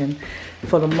kitchen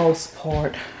for the most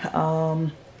part.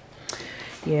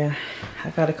 Yeah, I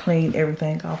gotta clean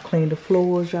everything off, clean the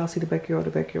floors. Y'all see the backyard?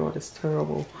 The backyard is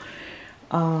terrible.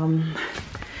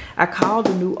 I called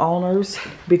the new owners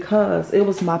because it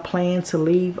was my plan to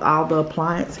leave all the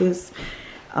appliances.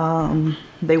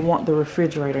 They want the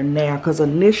refrigerator now because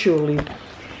initially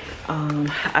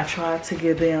I tried to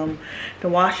give them the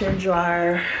washer and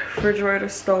dryer, refrigerator,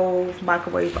 stove,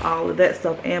 microwave, all of that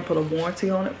stuff, and put a warranty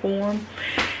on it for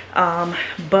them.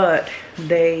 But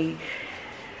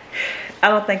I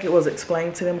don't think it was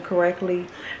explained to them correctly,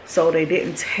 so they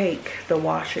didn't take the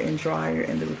washer and dryer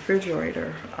and the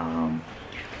refrigerator,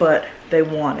 but they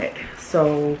want it.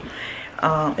 So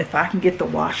if I can get the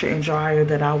washer and dryer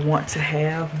that I want to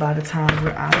have by the time we're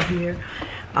out of here,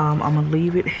 I'm gonna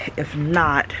leave it. If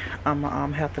not, I'm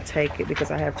gonna have to take it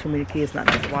because I have too many kids not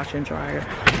to have a washer and dryer.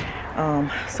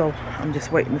 So I'm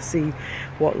just waiting to see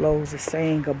what Lowe's is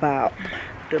saying about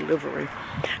delivery.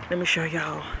 Let me show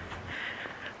y'all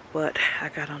what I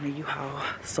got on the U-Haul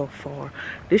so far.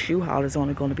 This U-Haul is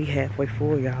only going to be halfway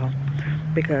full, y'all,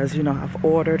 because you know I've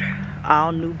ordered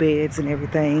all new beds and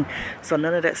everything, so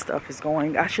none of that stuff is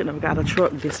going. I shouldn't have got a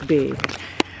truck this big.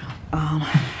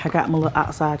 I got my little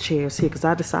outside chairs here because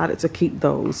I decided to keep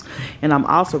those, and I'm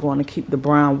also going to keep the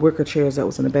brown wicker chairs that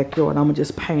was in the backyard. I'm gonna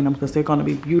just paint them because they're going to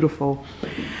be beautiful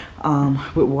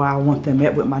with where I want them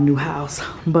at with my new house.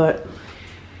 But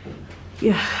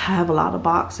yeah, I have a lot of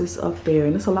boxes up there,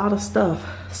 and it's a lot of stuff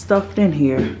stuffed in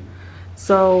here.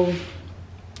 So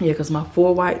yeah, because my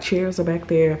 4 white chairs are back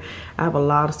there. I have a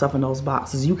lot of stuff in those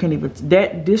boxes. You can't even,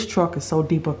 this truck is so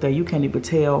deep up there, you can't even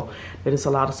tell that it's a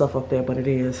lot of stuff up there, but it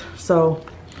is. So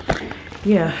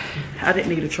yeah, I didn't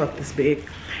need a truck this big.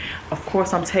 Of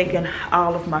course, I'm taking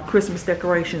all of my Christmas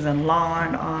decorations and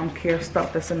lawn care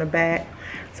stuff that's in the back.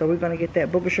 So we're gonna get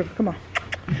that. Booger Sugar, come on.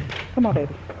 Come on,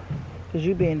 baby. Because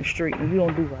you be in the street and you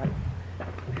don't do right.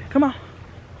 Come on.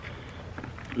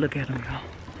 Look at him, y'all.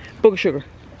 Booger Sugar.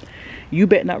 You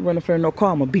better not run in front of no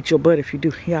car. I'm gonna beat your butt if you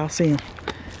do. Y'all see him.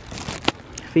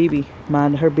 Phoebe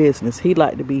minding her business. He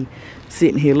like to be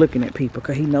sitting here looking at people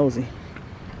because he nosy.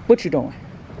 What you doing?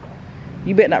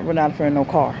 You better not run out in front of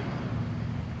no car.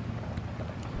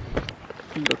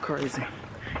 He look crazy.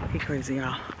 He crazy,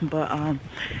 y'all. But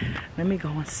let me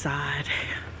go inside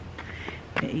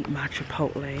and eat my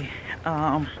Chipotle.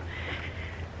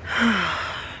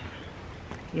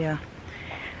 Yeah.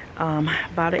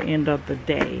 By the end of the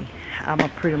day, I'm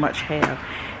gonna pretty much have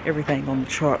everything on the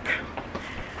truck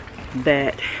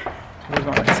that we're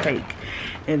gonna take,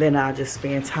 and then I'll just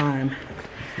spend time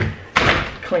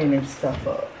cleaning stuff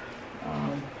up.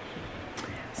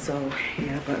 So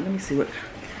yeah, but let me see what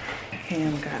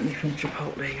Cam got me from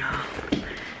Chipotle, y'all.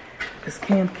 Because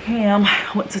Cam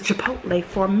went to Chipotle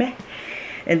for me.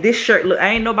 And this shirt, look, I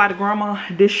ain't nobody grandma.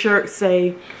 This shirt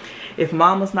say, if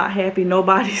mama's not happy,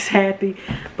 nobody's happy.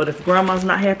 But if grandma's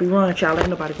not happy, run, child. Ain't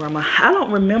nobody grandma. I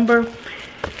don't remember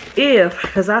if,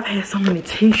 because I've had so many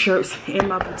t-shirts in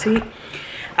my boutique.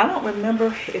 I don't remember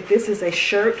if this is a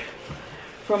shirt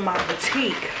from my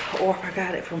boutique or if I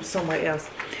got it from somewhere else.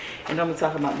 And I'm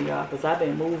talking about me, y'all, because I've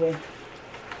been moving.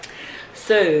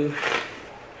 So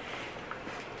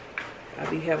I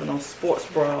be having on sports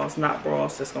bras, not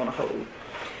bras that's gonna hold.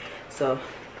 So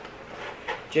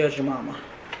judge your mama.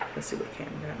 Let's see what Cam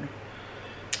got me.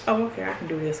 Oh, okay, I can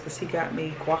do this because he got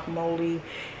me guacamole.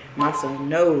 My son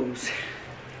knows.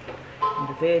 And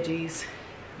the veggies.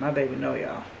 My baby know,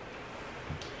 y'all.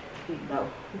 He know.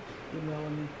 You know what I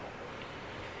mean?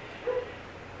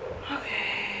 Okay.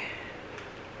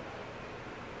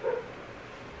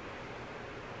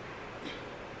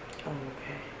 Oh,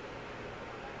 okay.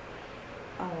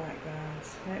 Alright,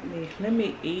 guys. Let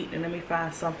me eat and let me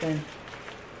find something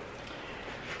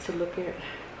to look at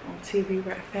on TV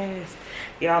right fast.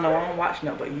 Y'all know I don't watch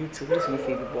nothing but YouTube. Listen to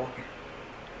Phoebe walking.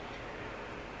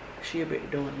 She'll be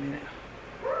doing a minute.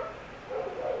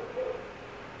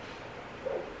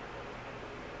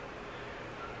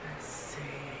 Let's see.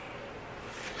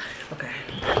 Okay.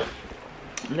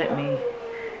 Let me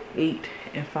eat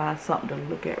and find something to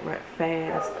look at right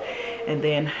fast. And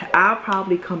then I'll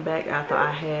probably come back after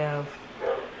I have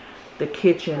the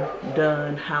kitchen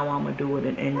done, how I'm gonna do it,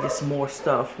 and just more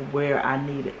stuff where I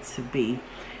need it to be.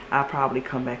 I'll probably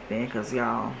come back then because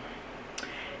y'all,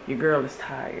 your girl is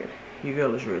tired your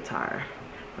girl is real tired.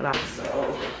 But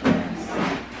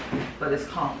but it's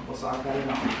comfortable, so I got it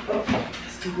on. Oh,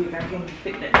 it's too big. I can't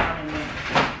fit that down in there.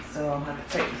 So I'm gonna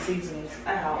have to take the seasonings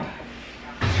out.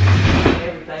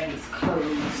 Everything is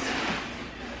closed.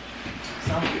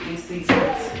 So I'm gonna get these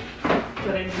seasonings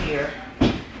put in here,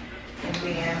 and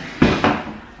then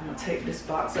I'm gonna take this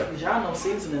box up, because y'all know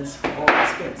seasonings are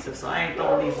expensive, so I ain't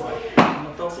throwing these away. I'm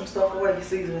gonna throw some stuff away. The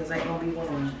seasonings ain't gonna be one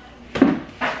of them.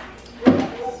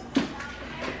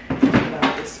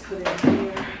 Got this put in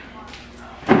here.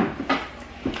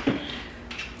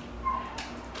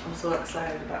 I'm so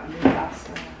excited about new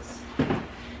lifestyles,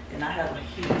 and I have a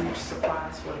huge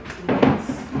surprise for the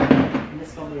kids, and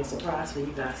it's gonna be a surprise for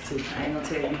you guys too. I ain't gonna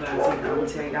tell you guys either. I'm gonna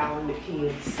tell y'all and the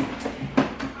kids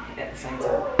at the same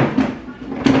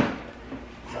time.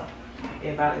 So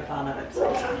everybody find out at the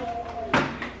same time.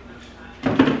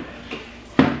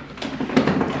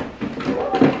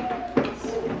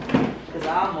 Because I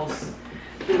almost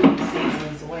threw these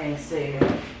seasons away and said,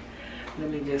 let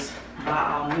me just buy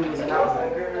all news, and I was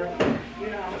like, girl, you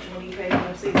know how much money you pay for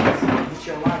them seasons? It's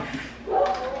your life.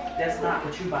 That's not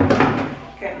what you buy.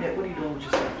 Catnip, what are you doing with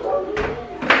yourself?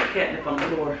 Catnip on the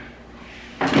floor.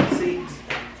 Seeds.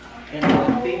 And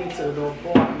Phoebe to the door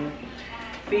barking.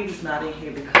 Phoebe's not in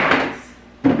here because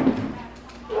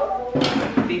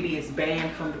Phoebe is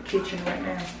banned from the kitchen right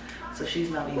now, so she's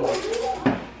not in here.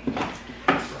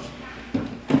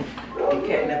 So,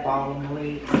 catnip all on the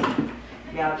legs.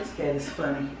 Y'all, this cat is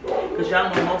funny. Because y'all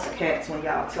know most cats, when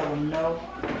y'all tell them no,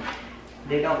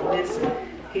 they don't listen.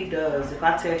 He does. If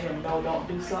I tell him no, don't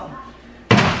do something,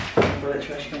 but that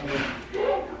trash can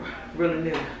really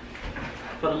new.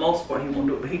 For the most part, he won't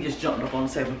do it, but he just jumped up on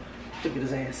the table. Look at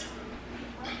his ass.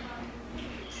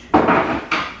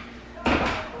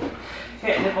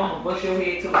 Catnip, I'm gonna bust your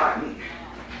head till I eat.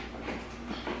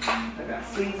 I got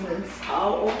seasonings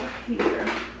all over here.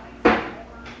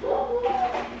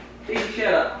 Please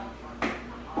shut up.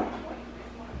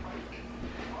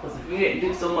 Because if you didn't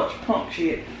do so much punk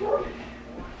shit.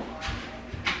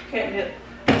 Catnip,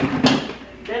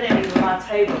 that ain't even my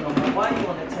table no more. Why you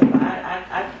on that table?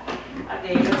 I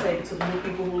gave your table to the new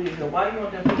people who live here. Why you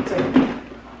on that big table?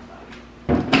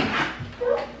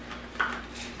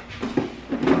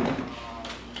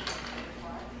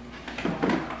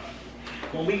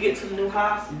 When we get to the new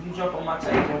house and you jump on my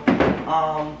table,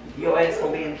 your ass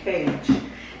gonna be in the cage.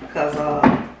 Because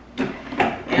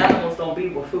animals don't be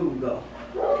where food go.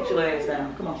 Get your legs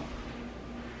down. Come on.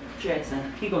 Get your ass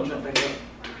down. He gonna jump back up.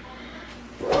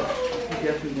 He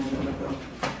definitely gonna jump back up.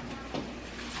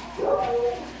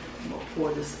 I'm gonna pour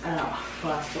this out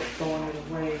before I start throwing it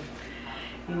away.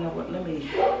 You know what? Let me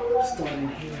start in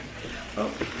here.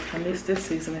 Oh, I missed this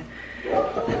seasoning.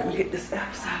 Let me get this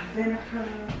apple cider vinegar.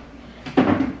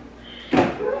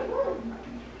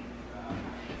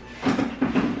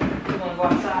 Go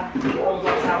outside. Go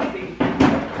outside with me.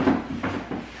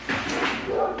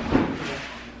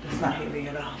 It's not heavy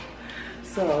at all.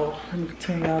 So let me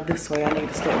turn y'all this way. I need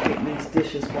to start getting these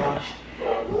dishes washed.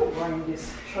 Bring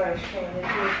this trash can in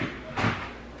here.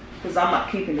 Because I'm not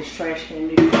keeping this trash can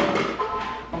in here.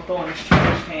 I'm throwing this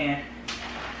trash can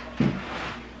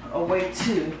away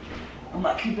too. I'm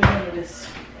not keeping none of this.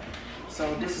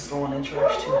 So this is going in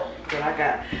trash too.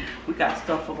 But we got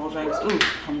stuff for Bojangles. Ooh,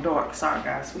 I'm dark. Sorry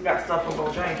guys. We got stuff for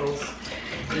Bojangles.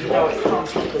 You know it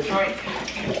comes with the drink.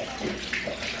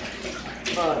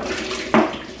 But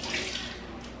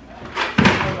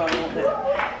nobody want that.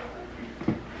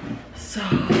 So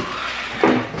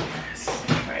there's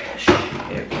trash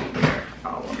everywhere.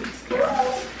 All of these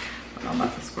guys. I'm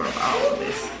about to scrub all of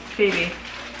this. Phoebe,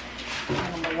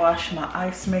 I'm gonna wash my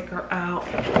ice maker out.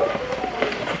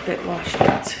 That washed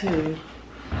out too.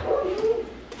 And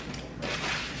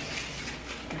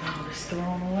all this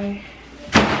thrown away.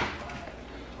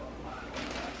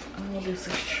 All this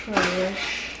is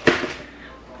trash.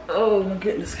 Oh my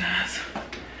goodness, guys.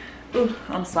 Ooh,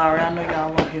 I'm sorry. I know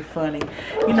y'all won't hear funny.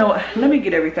 You know what? Let me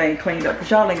get everything cleaned up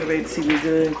because y'all ain't ready to see me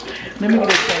good. Let me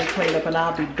get everything cleaned up and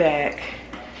I'll be back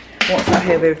once I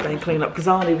have everything cleaned up, because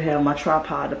I don't even have my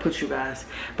tripod to put you guys.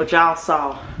 But y'all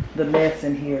saw the mess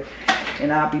in here.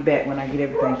 And I'll be back when I get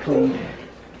everything clean.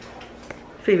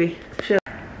 Phoebe, shut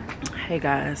up. Hey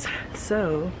guys,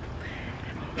 so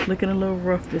looking a little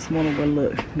rough this morning, but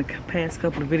look, in the past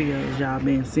couple of videos y'all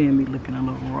been seeing me looking a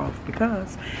little rough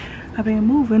because I've been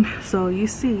moving. So you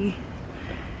see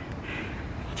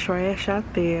trash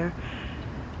out there.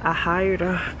 I hired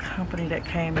a company that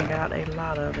came and got a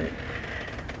lot of it,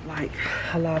 like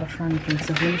a lot of furniture.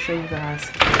 So let me show you guys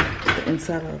the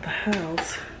inside of the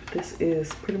house. This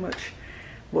is pretty much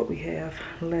what we have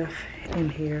left in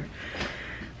here.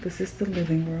 This is the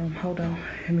living room. Hold on,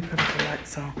 let me cut the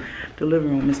lights on. The living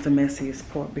room is the messiest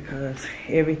part because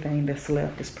everything that's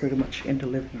left is pretty much in the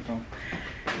living room.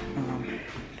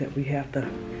 That we have to,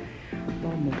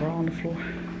 oh, my bra on the floor,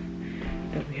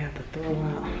 that we have to throw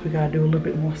out. We gotta do a little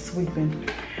bit more sweeping.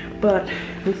 But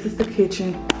this is the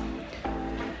kitchen.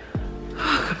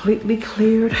 Completely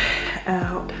cleared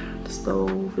out. The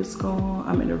stove is gone.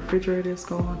 I mean, the refrigerator is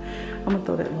gone. I'm gonna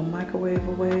throw that little microwave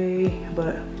away,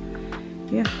 but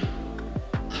yeah,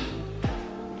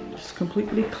 just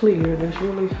completely clear. There's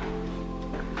really,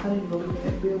 I need to go look at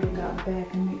that building out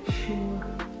back and make sure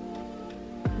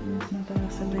there's nothing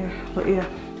else in there. But yeah,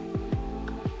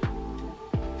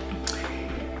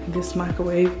 this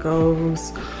microwave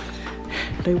goes.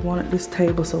 They wanted this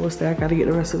table, so it's there. I gotta get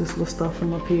the rest of this little stuff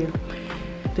from up here.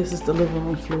 This is the living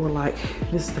room floor. Like,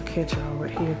 this is the catch-all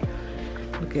right here.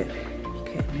 Look at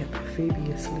catnip.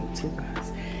 Phoebe is asleep too,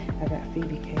 guys. I got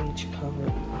Phoebe cage covered.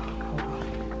 Hold on.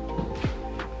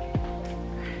 I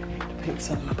need to pick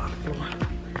something about the floor.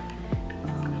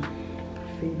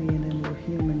 Phoebe and them little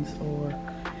humans are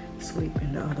asleep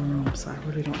in the other room, so I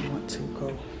really don't want to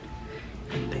go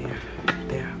in there,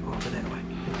 over that way.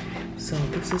 So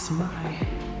this is my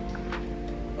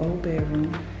old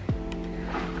bedroom.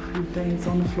 A few things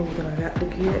on the floor that I got to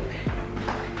get.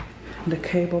 The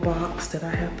cable box that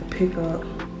I have to pick up.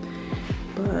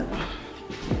 But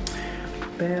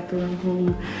bathroom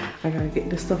room, I gotta get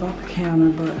this stuff off the counter,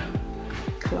 but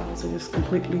closet is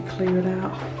completely cleared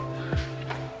out.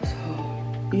 So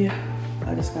yeah,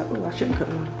 I just got, oh, I shouldn't cut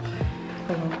mine.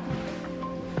 Hold on.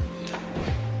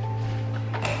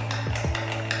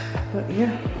 But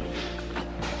yeah,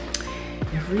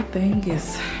 everything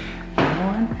is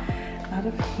gone out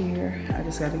of here. I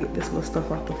just gotta get this little stuff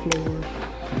off the floor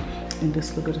and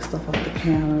this little bit of stuff off the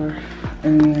counter.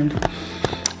 And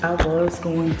I was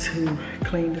going to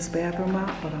clean this bathroom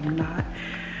out, but I'm not.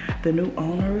 The new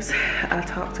owners, I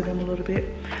talked to them a little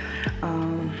bit.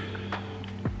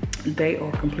 They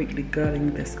are completely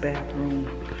gutting this bathroom.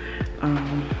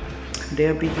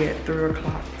 They'll be here at 3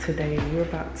 o'clock today. We're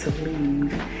about to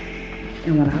leave.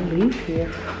 And when I leave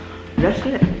here, that's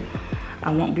it.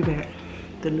 I won't be back.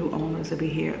 The new owners will be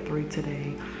here at 3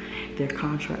 today. Their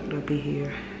contractor will be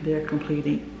here. They're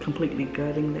completely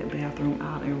gutting that bathroom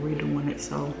out and redoing it.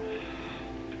 So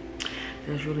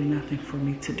there's really nothing for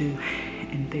me to do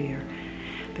in there.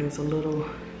 There's a little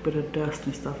bit of dust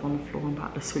and stuff on the floor. I'm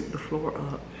about to sweep the floor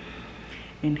up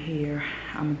in here.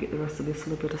 I'm gonna get the rest of this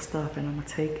little bit of stuff and I'm gonna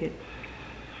take it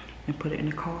and put it in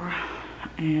the car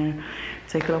and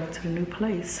take it over to the new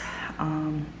place.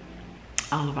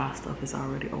 All of our stuff is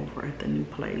already over at the new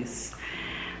place.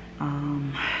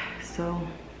 So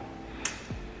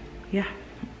yeah,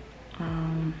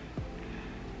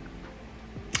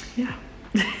 yeah.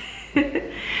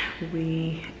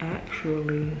 We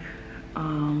actually,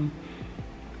 well,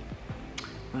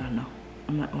 no,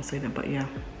 I'm not gonna say that, but yeah,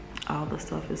 all the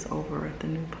stuff is over at the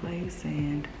new place.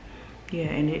 And yeah,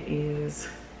 and it is,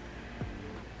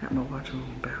 I got my watch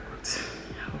on backwards.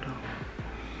 Hold on.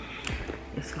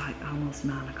 It's like almost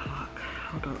 9 o'clock.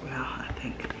 Hold up, y'all. I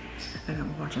think I got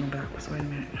my watch on backwards. Wait a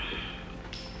minute.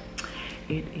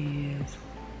 It is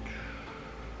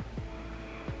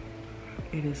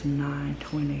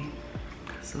 9:20.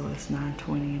 So it's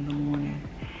 9:20 in the morning.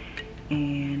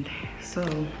 And so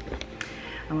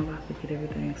I'm about to get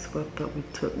everything swept up.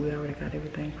 We already got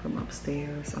everything from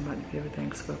upstairs. I'm about to get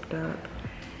everything swept up.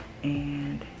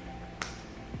 And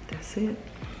that's it.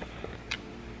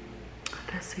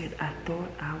 That's it. I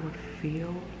thought I would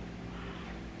feel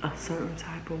a certain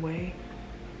type of way.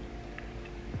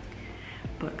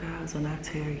 But guys, when I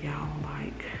tell y'all,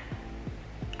 like,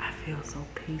 I feel so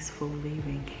peaceful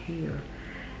leaving here.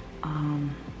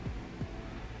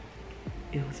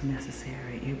 It was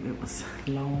necessary. It was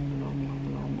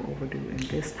long overdue. And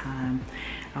this time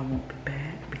I won't be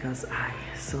back because I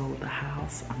sold the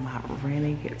house. I'm not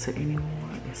renting it to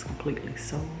anyone. It's completely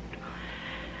sold.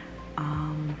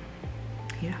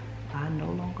 Yeah, I no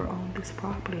longer own this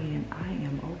property and I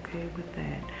am okay with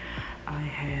that. I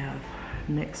have,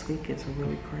 next week is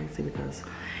really crazy because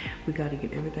we got to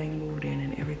get everything moved in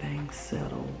and everything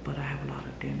settled. But I have a lot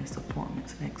of dentist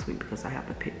appointments next week because I have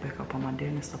to pick back up on my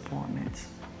dentist appointments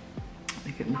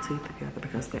to get my teeth together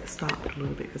because that stopped a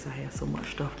little bit because I had so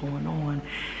much stuff going on.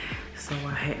 So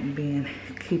I hadn't been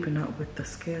keeping up with the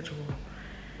schedule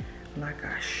like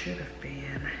I should have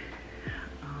been.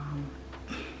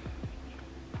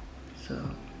 So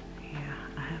yeah,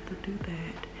 I have to do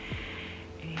that.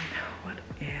 And what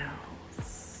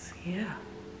else? Yeah.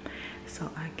 So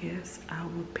I guess I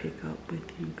will pick up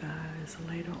with you guys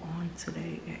later on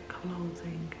today at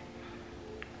closing.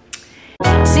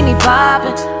 me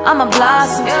poppin', I'm a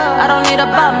blossom. I don't need a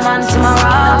Batman to my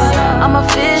Rari. I'm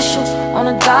official on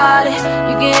a Gotti.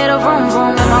 You can hear the vroom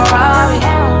vroom in my Rari.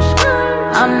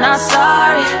 I'm not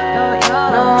sorry,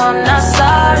 no, I'm not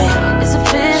sorry.